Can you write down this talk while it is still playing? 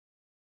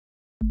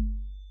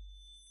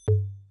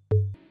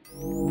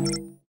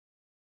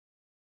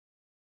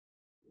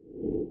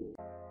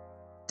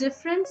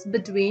Difference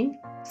between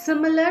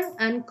similar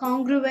and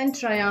congruent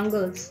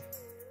triangles.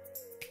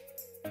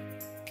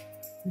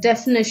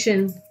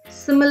 Definition: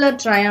 similar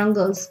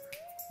triangles: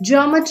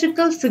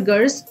 geometrical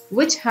figures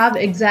which have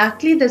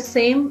exactly the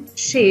same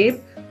shape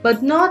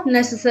but not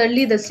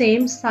necessarily the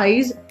same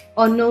size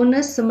are known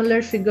as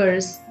similar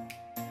figures.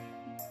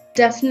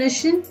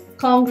 Definition: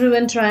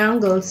 congruent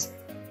triangles: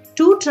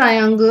 two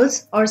triangles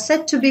are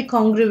said to be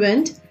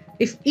congruent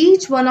if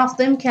each one of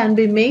them can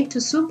be made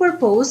to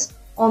superpose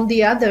on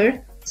the other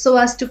so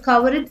as to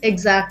cover it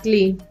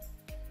exactly.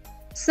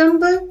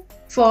 Symbol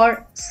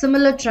for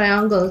similar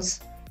triangles: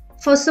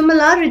 for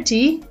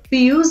similarity,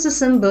 we use the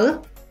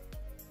symbol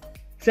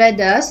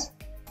read as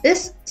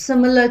is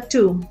similar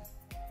to.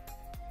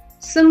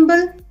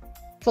 Symbol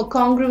for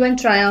congruent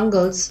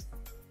triangles: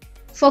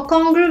 for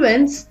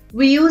congruence,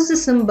 we use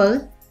the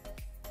symbol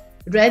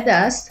read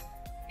as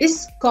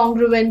is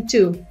congruent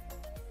to.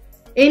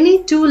 Any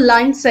two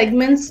line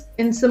segments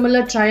in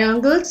similar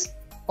triangles,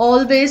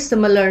 always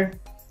similar.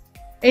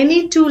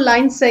 Any two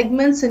line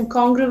segments in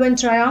congruent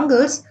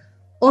triangles,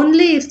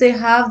 only if they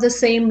have the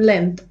same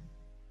length.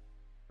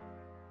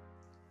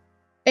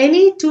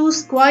 Any two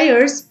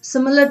squares,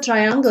 similar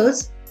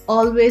triangles,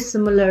 always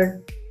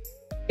similar.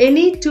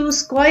 Any two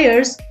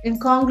squares in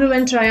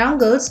congruent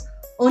triangles,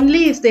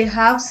 only if they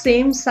have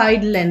same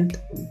side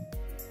length.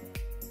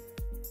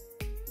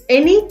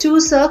 Any two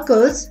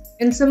circles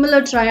in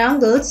similar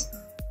triangles,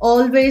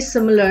 always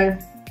similar.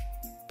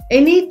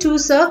 Any two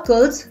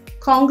circles,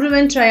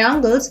 congruent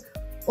triangles,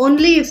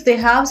 only if they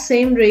have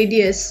same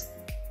radius.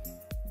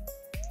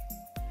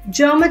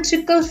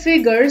 Geometrical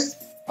figures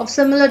of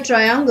similar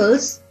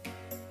triangles.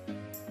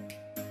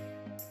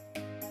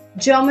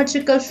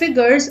 Geometrical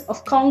figures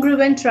of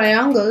congruent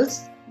triangles.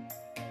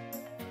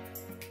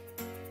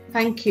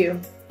 Thank you.